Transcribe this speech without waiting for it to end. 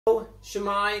Hello,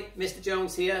 Shemai, Mr.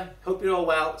 Jones here. Hope you're all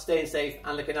well, staying safe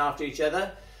and looking after each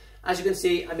other. As you can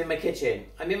see, I'm in my kitchen.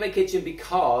 I'm in my kitchen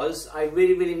because I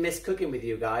really miss cooking with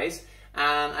you guys,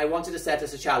 and I wanted to set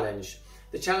us a challenge.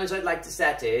 The challenge I'd like to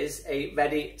set is a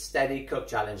ready, steady cook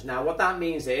challenge. Now, what that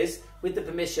means is, with the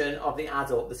permission of the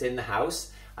adult that's in the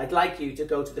house, I'd like you to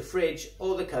go to the fridge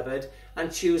or the cupboard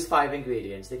and choose 5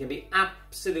 ingredients. They can be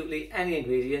absolutely any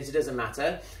ingredients, it doesn't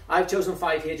matter. I've chosen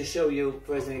 5 here to show you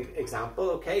for an example,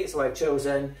 okay? So I've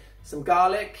chosen some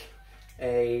garlic,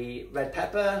 a red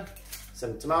pepper,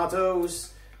 some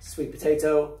tomatoes, sweet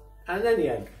potato, and an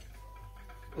onion.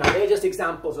 Now they're just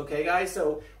examples, okay guys?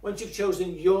 So once you've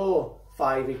chosen your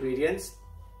 5 ingredients,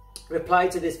 reply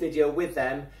to this video with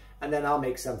them, and then I'll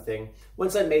make something.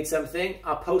 Once I've made something,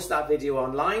 I'll post that video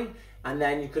online, and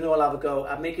then you can all have a go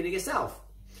at making it yourself.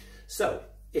 So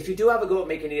if you do have a go at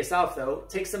making it yourself though,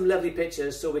 take some lovely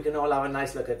pictures so we can all have a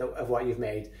nice look at of what you've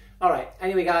made. All right,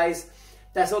 anyway guys,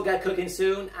 let's all get cooking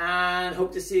soon, and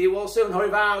hope to see you all soon.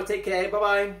 Hori take care, bye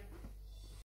bye.